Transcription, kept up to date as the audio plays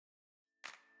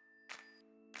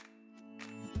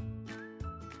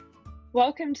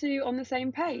Welcome to On the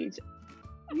Same Page.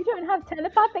 You don't have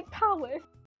telepathic power.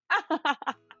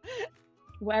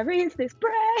 Where is this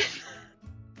bread?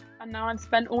 And now I've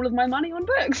spent all of my money on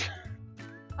books.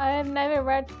 I have never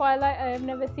read Twilight, I have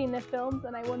never seen the films,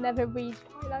 and I will never read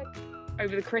Twilight.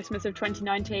 Over the Christmas of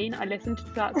 2019, I listened to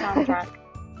that soundtrack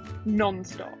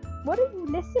non-stop. What are you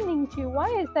listening to? Why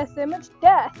is there so much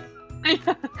death? I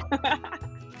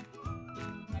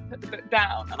put the book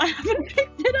down and I haven't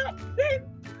picked it up since.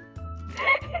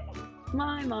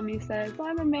 My mummy says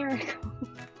I'm a miracle.